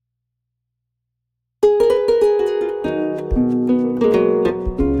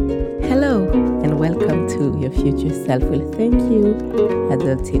future self will thank you.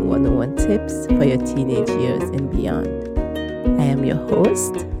 Adulting 101 tips for your teenage years and beyond. I am your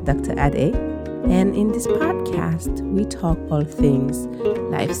host, Dr. Ade, and in this podcast, we talk all things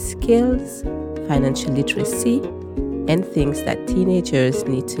life skills, financial literacy, and things that teenagers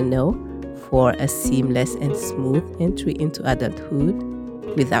need to know for a seamless and smooth entry into adulthood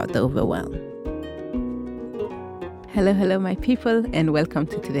without the overwhelm. Hello, my people, and welcome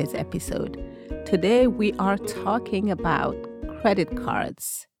to today's episode. Today, we are talking about credit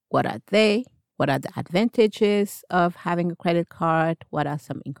cards. What are they? What are the advantages of having a credit card? What are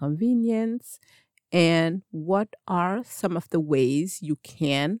some inconveniences? And what are some of the ways you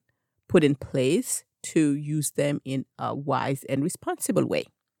can put in place to use them in a wise and responsible way?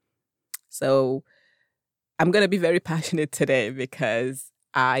 So I'm going to be very passionate today because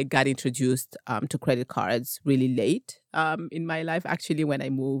I got introduced to credit cards really late in my life, actually, when I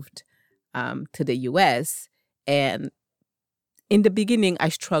moved to the U.S. And in the beginning, I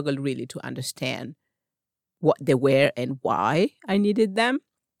struggled really to understand what they were and why I needed them.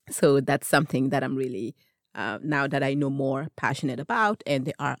 So that's something that I'm really, now that I know more, passionate about. And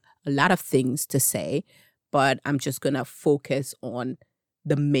there are a lot of things to say, but I'm just going to focus on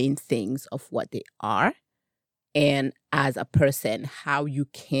the main things of what they are. And as a person, how you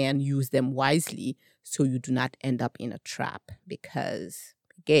can use them wisely so you do not end up in a trap. Because,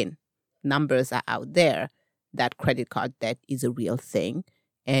 again, numbers are out there that credit card debt is a real thing.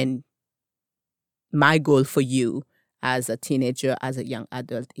 And my goal for you as a teenager, as a young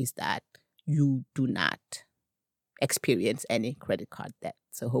adult, is that you do not experience any credit card debt.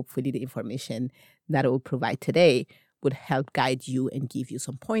 So hopefully the information that I will provide today would help guide you and give you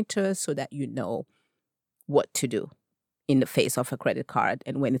some pointers so that you know what to do in the face of a credit card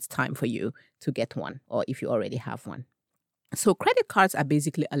and when it's time for you to get one, or if you already have one. So credit cards are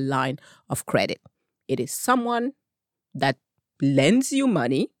basically a line of credit. It is someone that lends you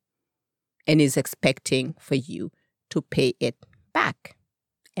money and is expecting for you to pay it back,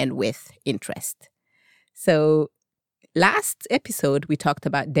 and with interest. So last episode, we talked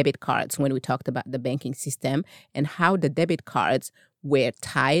about debit cards when we talked about the banking system and how the debit cards were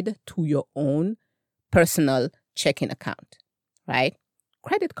tied to your own personal checking account, right?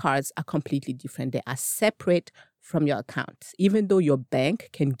 Credit cards are completely different. They are separate from your accounts. Even though your bank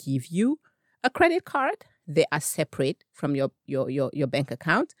can give you a credit card, they are separate from your bank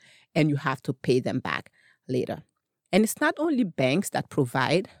account, and you have to pay them back later. And it's not only banks that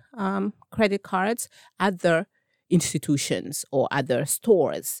provide credit cards. Other institutions or other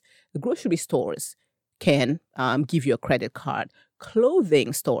stores, the grocery stores, can give you a credit card.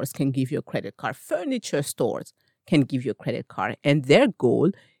 Clothing stores can give you a credit card. Furniture stores can give you a credit card. And their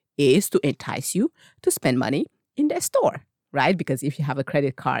goal is to entice you to spend money in their store, right? Because if you have a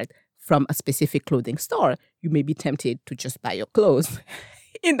credit card from a specific clothing store, you may be tempted to just buy your clothes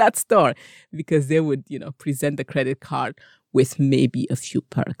in that store because they would, present the credit card with maybe a few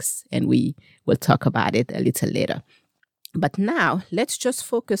perks. And we will talk about it a little later. But now let's just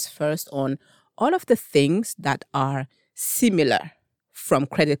focus first on all of the things that are similar from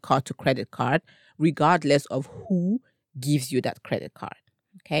credit card to credit card, regardless of who gives you that credit card.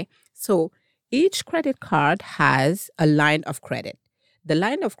 Okay, so each credit card has a line of credit. The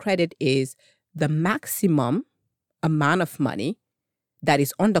line of credit is the maximum amount of money that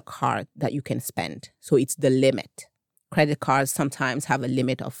is on the card that you can spend. So it's the limit. Credit cards sometimes have a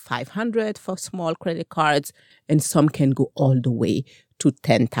limit of $500 for small credit cards, and some can go all the way to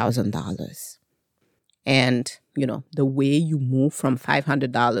 $10,000. And, the way you move from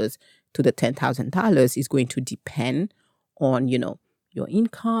 $500 to the $10,000 is going to depend on, your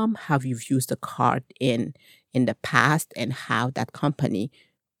income, how you've used the card in the past, and how that company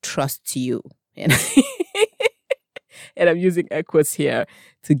trusts you. And, and I'm using air quotes here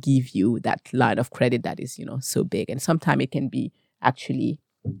to give you that line of credit that is, so big. And sometimes it can be actually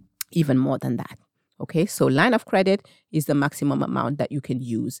even more than that. Okay, so line of credit is the maximum amount that you can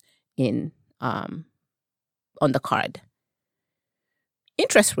use in on the card.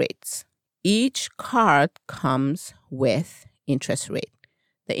 Interest rates. Each card comes with interest rate.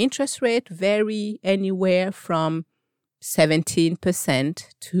 The interest rate vary anywhere from 17%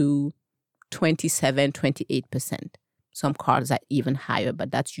 to 27, 28%. Some cards are even higher, but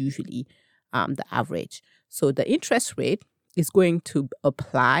that's usually the average. So the interest rate is going to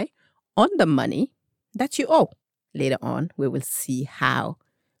apply on the money that you owe. Later on, we will see how,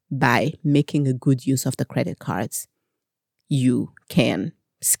 by making a good use of the credit cards, you can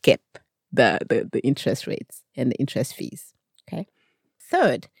skip the interest rates and the interest fees. Okay.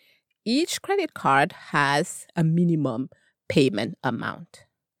 Third, each credit card has a minimum payment amount.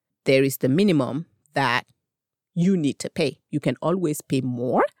 There is the minimum that you need to pay. You can always pay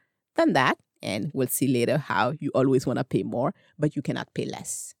more than that. And we'll see later how you always want to pay more, but you cannot pay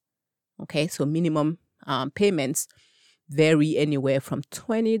less. Okay, so minimum payments vary anywhere from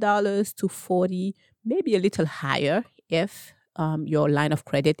 $20 to $40, maybe a little higher if your line of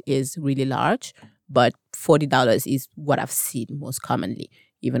credit is really large. But $40 is what I've seen most commonly,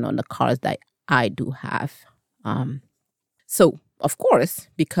 even on the cars that I do have. So, of course,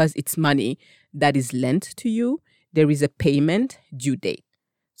 because it's money that is lent to you, there is a payment due date.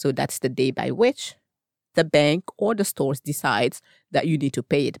 So that's the day by which the bank or the stores decides that you need to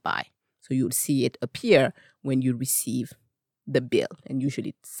pay it by. So you'll see it appear when you receive the bill, and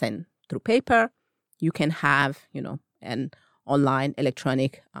usually it's sent through paper. You can have, an online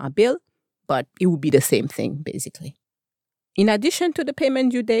electronic bill, but it will be the same thing basically. In addition to the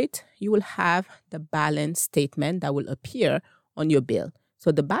payment due date, you will have the balance statement that will appear on your bill.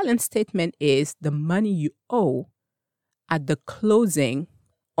 So the balance statement is the money you owe at the closing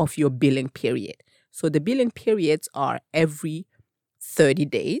of your billing period. So the billing periods are every 30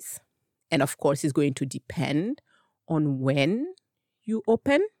 days. And of course, it's going to depend on when you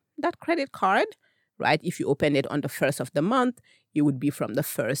open that credit card, right? If you open it on the 1st of the month, it would be from the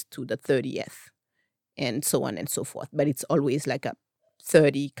 1st to the 30th and so on and so forth. But it's always like a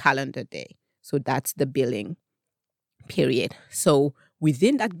 30 calendar day. So that's the billing period. So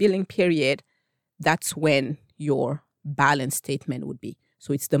within that billing period, that's when your balance statement would be.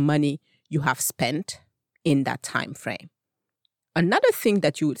 So it's the money you have spent in that time frame. Another thing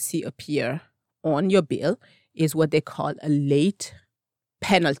that you would see appear on your bill is what they call a late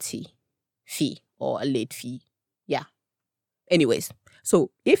penalty fee or a late fee. Yeah. Anyways,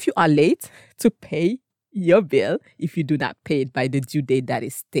 so if you are late to pay your bill, if you do not pay it by the due date that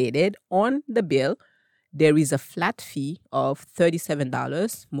is stated on the bill, there is a flat fee of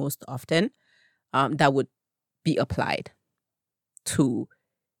 $37 most often that would be applied to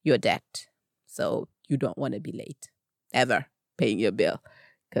your debt. So you don't want to be late ever paying your bill,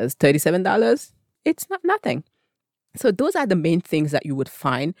 because $37, it's not nothing. So those are the main things that you would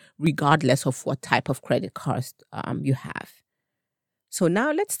find regardless of what type of credit cards you have. So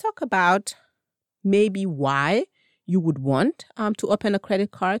now let's talk about maybe why you would want to open a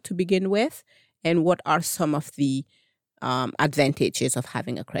credit card to begin with, and what are some of the advantages of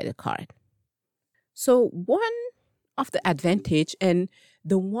having a credit card. So one of the advantage, and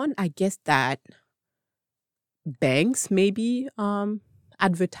the one I guess that banks maybe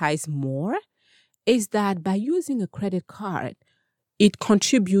advertise more, is that by using a credit card, it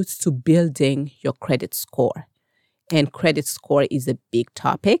contributes to building your credit score. And credit score is a big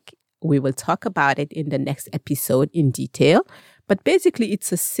topic. We will talk about it in the next episode in detail. But basically,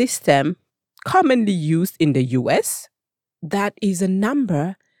 it's a system commonly used in the US that is a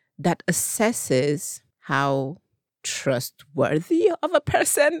number that assesses how trustworthy of a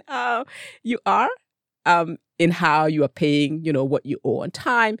person you are in how you are paying, what you owe on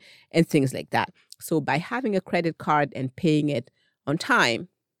time and things like that. So by having a credit card and paying it on time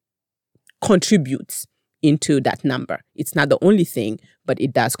contributes into that number. It's not the only thing, but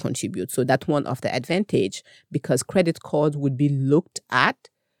it does contribute. So that's one of the advantage, because credit cards would be looked at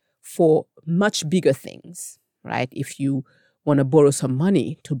for much bigger things, right? If you want to borrow some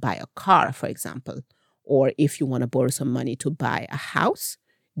money to buy a car, for example, or if you want to borrow some money to buy a house,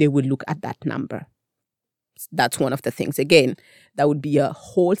 they would look at that number. That's one of the things. Again, that would be a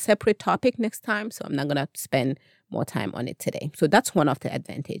whole separate topic next time, so I'm not going to spend more time on it today. So that's one of the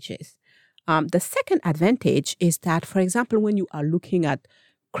advantages. The second advantage is that, for example, when you are looking at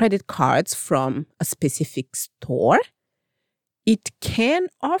credit cards from a specific store, it can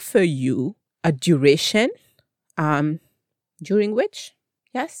offer you a duration during which,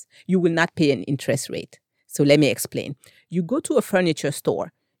 yes, you will not pay an interest rate. So let me explain. You go to a furniture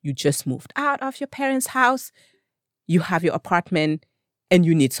store. You just moved out of your parents' house. You have your apartment and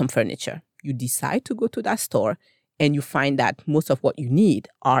you need some furniture. You decide to go to that store and you find that most of what you need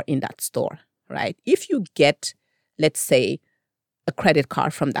are in that store, right? If you get, let's say, a credit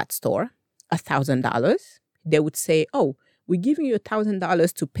card from that store, $1,000, they would say, oh, we're giving you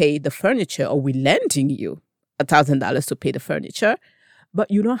 $1,000 to pay the furniture, or we're lending you $1,000 to pay the furniture. But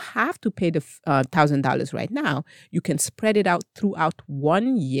you don't have to pay the $1,000 right now. You can spread it out throughout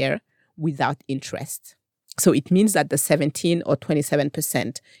 1 year without interest. So it means that the 17 or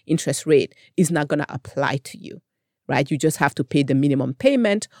 27% interest rate is not going to apply to you, right? You just have to pay the minimum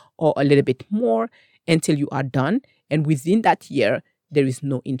payment or a little bit more until you are done. And within that year, there is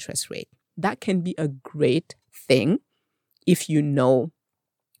no interest rate. That can be a great thing if you know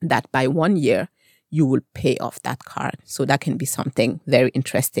that by 1 year, you will pay off that card. So that can be something very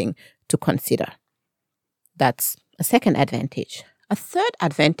interesting to consider. That's a second advantage. A third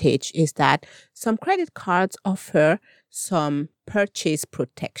advantage is that some credit cards offer some purchase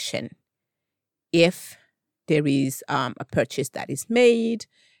protection. If there is a purchase that is made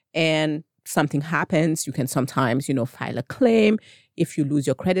and something happens, you can sometimes, file a claim. If you lose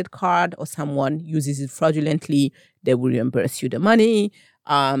your credit card or someone uses it fraudulently, they will reimburse you the money.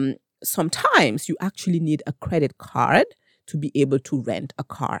 Sometimes you actually need a credit card to be able to rent a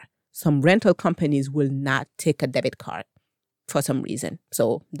car. Some rental companies will not take a debit card for some reason.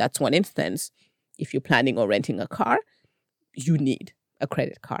 So that's one instance. If you're planning on renting a car, you need a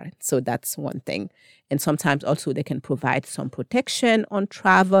credit card. So that's one thing. And sometimes also they can provide some protection on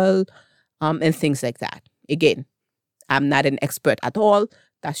travel and things like that. Again, I'm not an expert at all.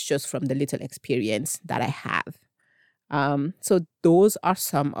 That's just from the little experience that I have. So those are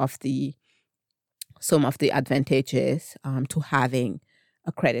some of the advantages to having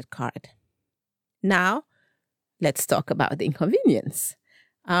a credit card. Now, let's talk about the inconvenience.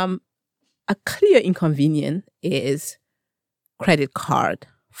 A clear inconvenience is credit card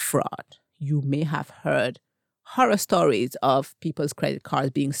fraud. You may have heard horror stories of people's credit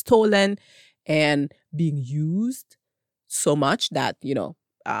cards being stolen and being used so much that, the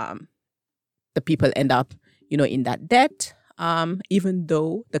people end up, in that debt, even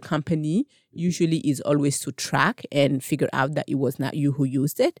though the company usually is always to track and figure out that it was not you who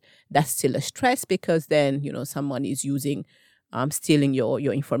used it. That's still a stress because then, someone is stealing your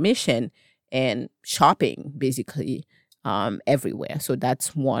information and shopping basically everywhere. So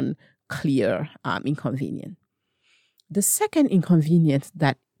that's one clear inconvenience. The second inconvenience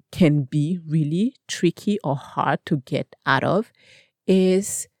that can be really tricky or hard to get out of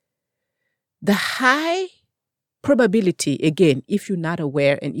is the high probability, again, if you're not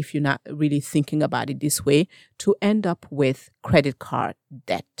aware and if you're not really thinking about it this way, to end up with credit card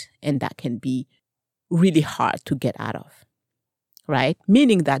debt. And that can be really hard to get out of, right?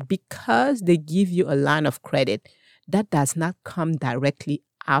 Meaning that because they give you a line of credit that does not come directly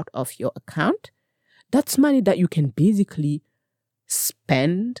out of your account, that's money that you can basically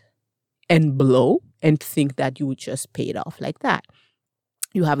spend and blow and think that you would just pay it off like that.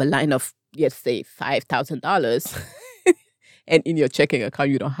 You have a line of, let's say, $5,000 and in your checking account,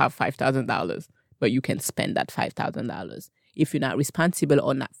 you don't have $5,000, but you can spend that $5,000. If you're not responsible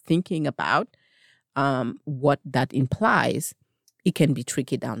or not thinking about what that implies, it can be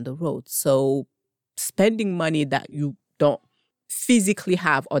tricky down the road. So spending money that you don't physically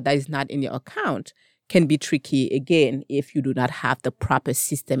have or that is not in your account can be tricky, again, if you do not have the proper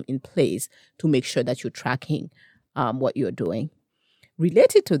system in place to make sure that you're tracking what you're doing.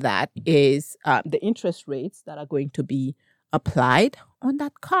 Related to that is the interest rates that are going to be applied on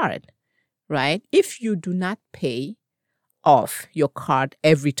that card, right? If you do not pay off your card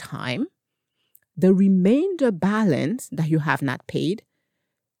every time, the remainder balance that you have not paid,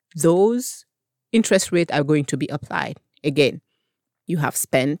 those interest rates are going to be applied. Again, you have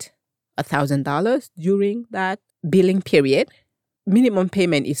spent $1,000 during that billing period. Minimum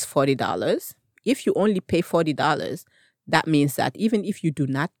payment is $40. If you only pay $40, that means that even if you do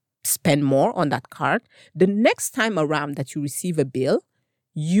not spend more on that card, the next time around that you receive a bill,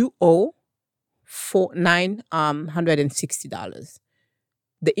 you owe $960.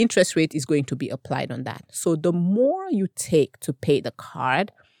 The interest rate is going to be applied on that. So the more you take to pay the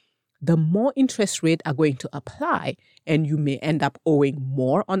card, the more interest rate are going to apply, and you may end up owing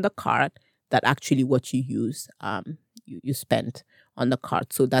more on the card than actually what you use, you spent on the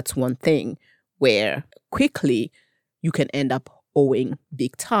card. So that's one thing where quickly you can end up owing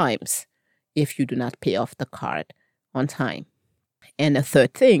big times if you do not pay off the card on time. And the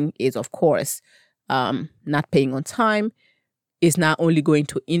third thing is, of course, not paying on time is not only going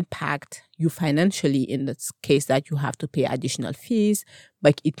to impact you financially in the case that you have to pay additional fees,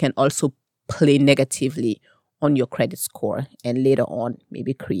 but it can also play negatively on your credit score and later on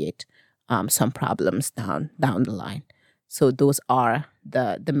maybe create some problems down the line. So those are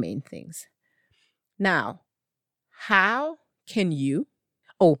the main things. Now, how can you...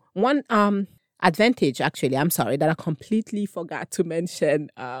 one advantage, actually, I'm sorry, that I completely forgot to mention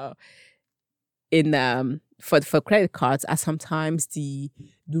for credit cards are sometimes the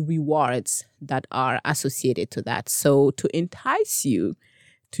rewards that are associated to that. So to entice you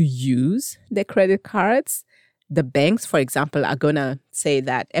to use the credit cards, the banks, for example, are going to say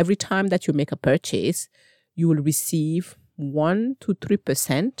that every time that you make a purchase, you will receive 1 to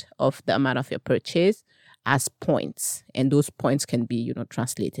 3% of the amount of your purchase as points. And those points can be,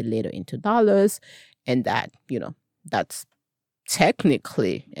 translated later into dollars. And that, that's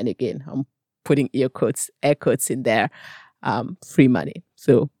technically, and again, I'm putting air quotes in there, free money.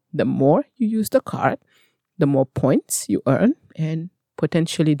 So the more you use the card, the more points you earn and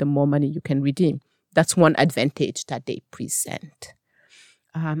potentially the more money you can redeem. That's one advantage that they present.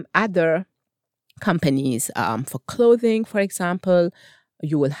 Other companies, for clothing, for example,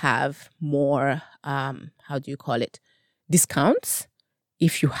 you will have more, discounts.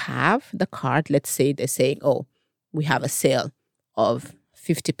 If you have the card, let's say they're saying, oh, we have a sale of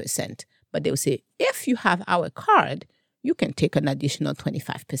 50%, but they'll say, if you have our card, you can take an additional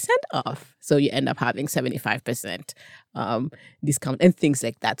 25% off. So you end up having 75% discount and things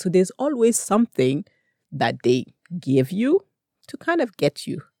like that. So there's always something that they give you to kind of get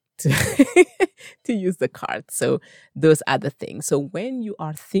you to, to use the card. So those are the things. So when you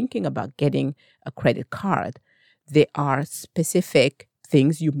are thinking about getting a credit card, there are specific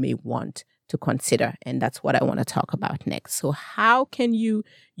things you may want to consider. And that's what I want to talk about next. So how can you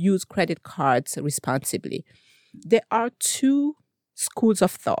use credit cards responsibly? There are two schools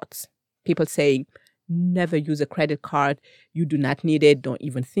of thoughts. People saying, never use a credit card. You do not need it. Don't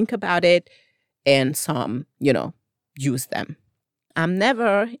even think about it. And some, use them. I'm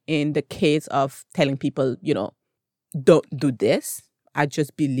never in the case of telling people, don't do this. I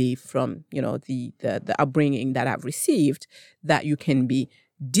just believe from, the upbringing that I've received that you can be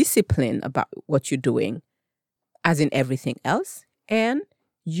disciplined about what you're doing, as in everything else, and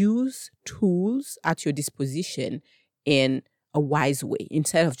use tools at your disposition in a wise way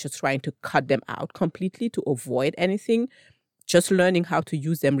instead of just trying to cut them out completely to avoid anything. Just learning how to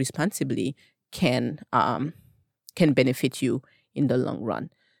use them responsibly can benefit you in the long run.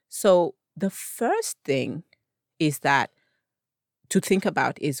 So the first thing is that to think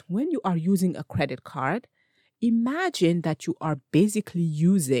about is when you are using a credit card, imagine that you are basically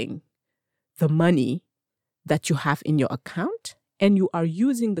using the money that you have in your account and you are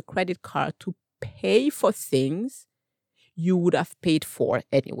using the credit card to pay for things you would have paid for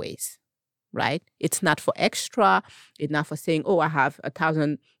anyways, right? It's not for extra. It's not for saying, oh, I have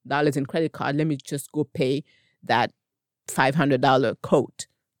 $1,000 in credit card. Let me just go pay that $500 coat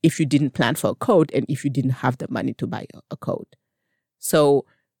if you didn't plan for a coat and if you didn't have the money to buy a coat. So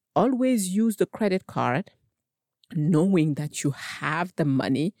always use the credit card knowing that you have the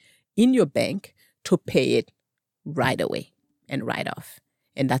money in your bank to pay it right away and right off.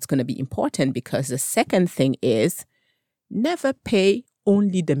 And that's going to be important because the second thing is never pay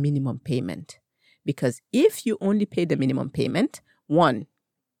only the minimum payment. Because if you only pay the minimum payment, one,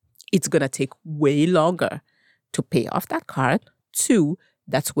 it's going to take way longer to pay off that card. Two,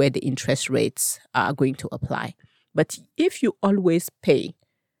 that's where the interest rates are going to apply. But if you always pay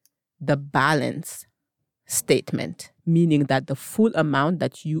the balance statement, meaning that the full amount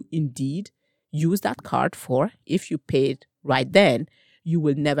that you indeed use that card for, if you paid right then, you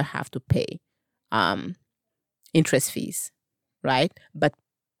will never have to pay interest fees, right? But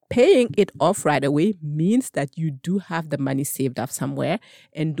paying it off right away means that you do have the money saved up somewhere,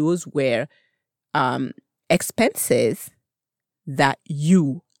 and those were expenses that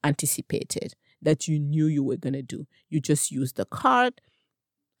you anticipated, that you knew you were going to do. You just use the card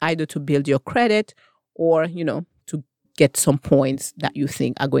either to build your credit or, to get some points that you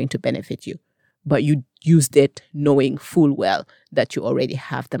think are going to benefit you. But you used it knowing full well that you already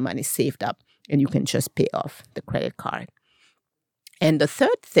have the money saved up and you can just pay off the credit card. And the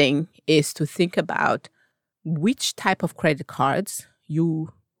third thing is to think about which type of credit cards you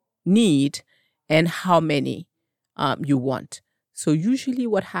need and how many you want. So usually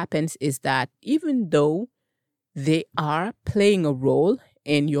what happens is that even though they are playing a role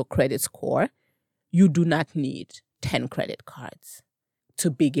in your credit score, you do not need 10 credit cards.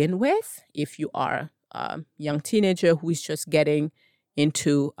 To begin with, if you are a young teenager who is just getting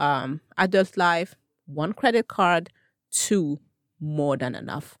into adult life, 1 credit card, 2, more than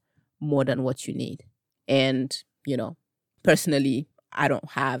enough, more than what you need. And, personally, I don't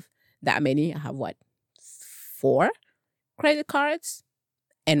have that many. I have 4 credit cards,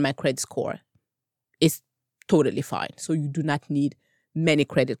 and my credit score is totally fine. So you do not need many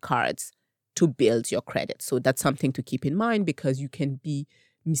credit cards to build your credit. So that's something to keep in mind because you can be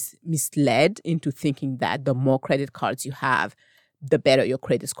misled into thinking that the more credit cards you have, the better your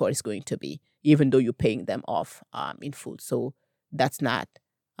credit score is going to be, even though you're paying them off in full. So that's not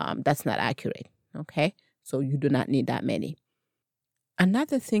accurate. Okay, so you do not need that many.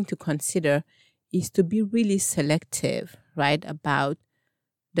 Another thing to consider is to be really selective, right, about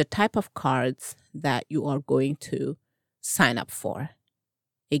the type of cards that you are going to sign up for.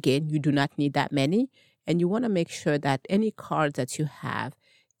 Again, you do not need that many, and you want to make sure that any card that you have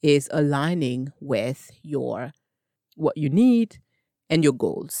is aligning with what you need and your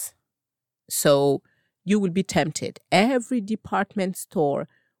goals. So you will be tempted. Every department store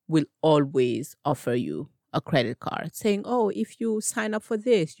will always offer you a credit card saying, oh, if you sign up for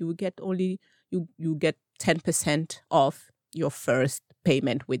this, you will get you get 10% off your first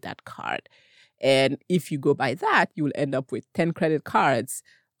payment with that card. And if you go by that, you will end up with 10 credit cards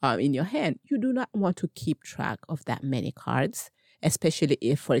in your hand. You do not want to keep track of that many cards, especially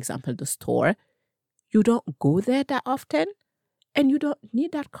if, for example, the store, you don't go there that often and you don't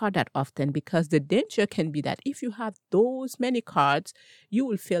need that card that often, because the danger can be that if you have those many cards, you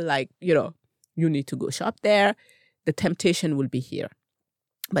will feel like, you need to go shop there. The temptation will be here.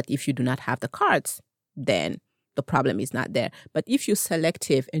 But if you do not have the cards, then the problem is not there. But if you're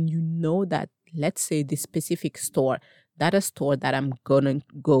selective and you know that, let's say this specific store, that a store that I'm going to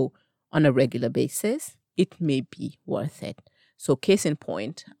go on a regular basis, it may be worth it. So case in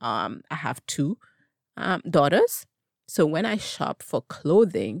point, I have two daughters. So when I shop for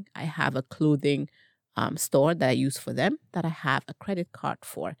clothing, I have a clothing store that I use for them that I have a credit card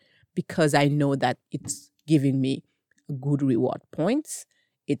for, because I know that it's giving me good reward points.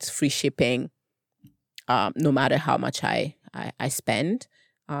 It's free shipping no matter how much I spend.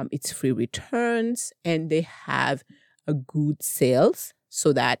 It's free returns, and they have a good sales,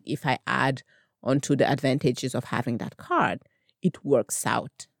 so that if I add onto the advantages of having that card, it works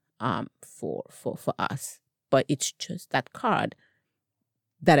out for us. But it's just that card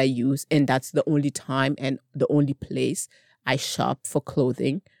that I use, and that's the only time and the only place I shop for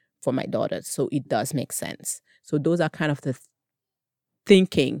clothing for my daughters. So it does make sense. So those are kind of the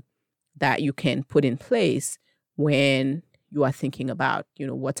thinking that you can put in place when you are thinking about,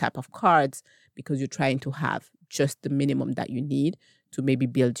 what type of cards, because you're trying to have just the minimum that you need to maybe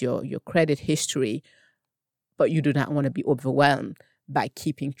build your credit history, but you do not want to be overwhelmed by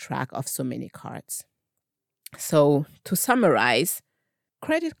keeping track of so many cards. So to summarize,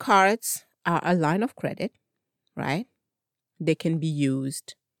 credit cards are a line of credit, right? They can be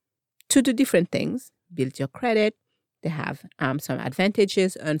used to do different things, build your credit. They have some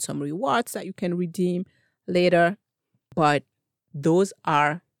advantages and some rewards that you can redeem later. But those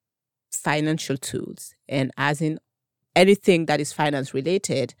are financial tools. And as in anything that is finance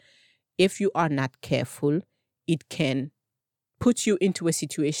related, if you are not careful, it can put you into a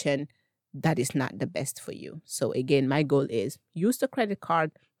situation that is not the best for you. So again, my goal is use the credit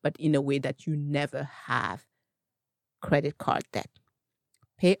card, but in a way that you never have credit card debt.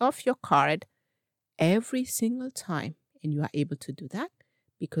 Pay off your card every single time, and you are able to do that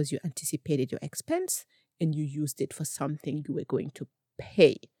because you anticipated your expense and you used it for something you were going to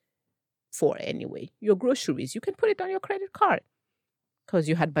pay for anyway. Your groceries, you can put it on your credit card because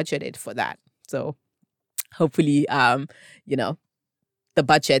you had budgeted for that. So hopefully, the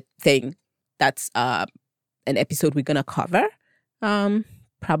budget thing, that's an episode we're going to cover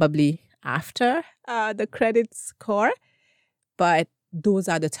probably after the credit score. But those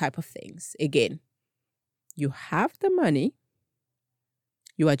are the type of things. Again, you have the money.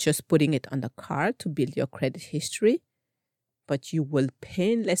 You are just putting it on the card to build your credit history, but you will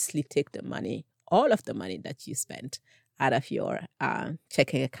painlessly take the money, all of the money that you spent, out of your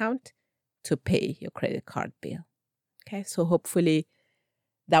checking account to pay your credit card bill. Okay, so hopefully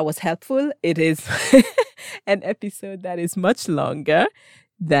that was helpful. It is an episode that is much longer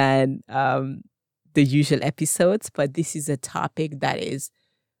than the usual episodes, but this is a topic that is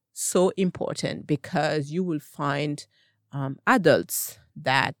so important because you will find adults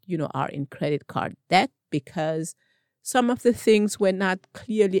that, are in credit card debt because some of the things were not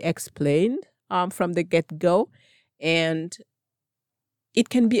clearly explained from the get-go, and it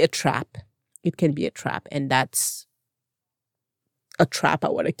can be a trap. It can be a trap, and that's a trap I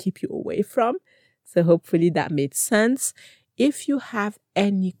want to keep you away from. So hopefully that made sense. If you have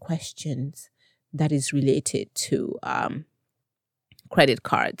any questions that is related to credit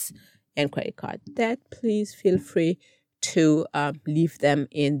cards and credit card debt, please feel free to leave them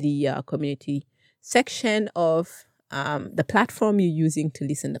in the community section of the platform you're using to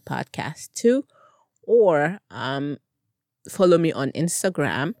listen to the podcast to, or follow me on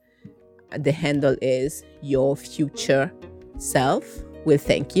Instagram. The handle is Your Future Self Will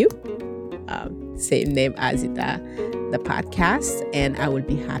Thank You. Same name as the podcast, and I will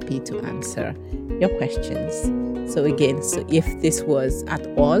be happy to answer your questions. So again, if this was at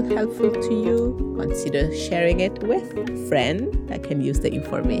all helpful to you, consider sharing it with a friend that can use the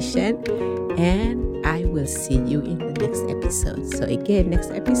information, and I will see you in the next episode. So again,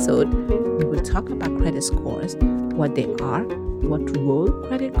 next episode, we will talk about credit scores, what they are, what role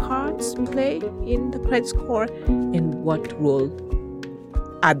credit cards play in the credit score, and what role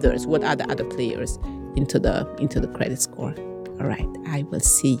are the other players into the credit score. All right, I will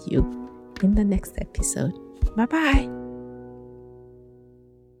see you in the next episode. Bye-bye.